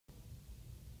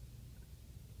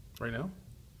right now.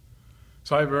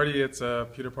 So hi everybody, it's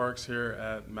Peter Parks here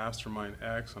at Mastermind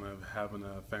X, and I'm having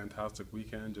a fantastic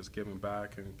weekend just giving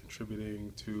back and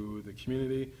contributing to the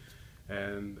community.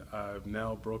 And I've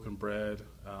now broken bread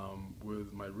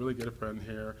with my really good friend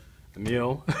here,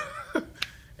 Anil,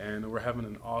 and we're having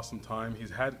an awesome time.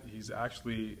 He's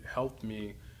actually helped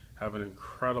me have an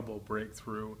incredible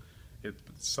breakthrough. It's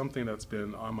something that's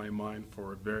been on my mind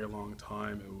for a very long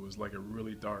time. It was like a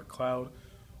really dark cloud,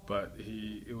 but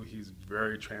he's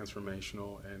very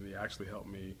transformational, and he actually helped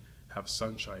me have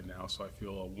sunshine now. So I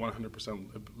feel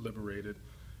 100% liberated,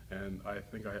 and I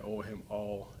think I owe him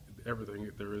everything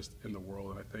that there is in the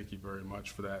world, and I thank you very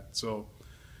much for that. So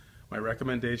my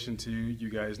recommendation to you, you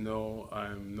guys know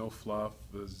I'm no fluff,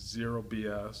 there's zero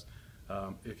BS.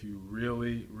 If you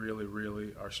really, really,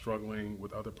 really are struggling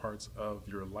with other parts of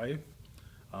your life,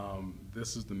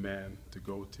 this is the man to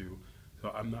go to.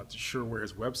 So I'm not sure where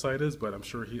his website is, but I'm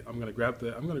sure I'm going to grab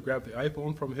the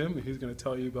iPhone from him, and he's going to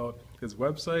tell you about his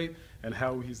website and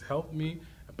how he's helped me.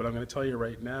 But I'm going to tell you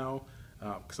right now,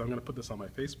 because I'm going to put this on my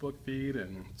Facebook feed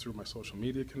and through my social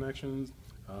media connections.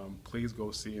 Please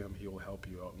go see him. He will help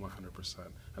you out 100%.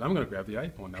 And I'm going to grab the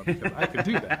iPhone now because I can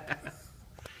do that.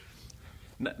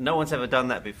 No one's ever done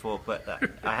that before, but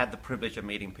I had the privilege of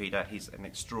meeting Peter. He's an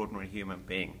extraordinary human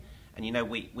being. And you know,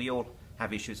 we all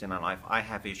have issues in our life. I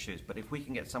have issues, but if we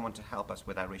can get someone to help us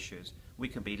with our issues, we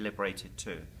can be liberated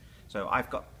too. So I've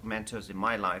got mentors in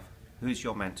my life. Who's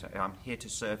your mentor? I'm here to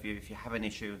serve you. If you have an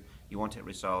issue, you want it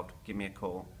resolved, give me a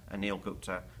call. Anil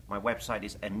Gupta. My website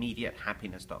is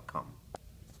immediatehappiness.com.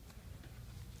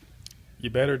 You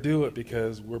better do it,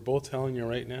 because we're both telling you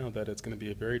right now that it's going to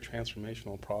be a very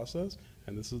transformational process,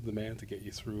 and this is the man to get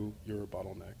you through your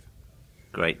bottleneck.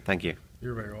 Great, thank you.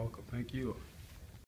 You're very welcome. Thank you.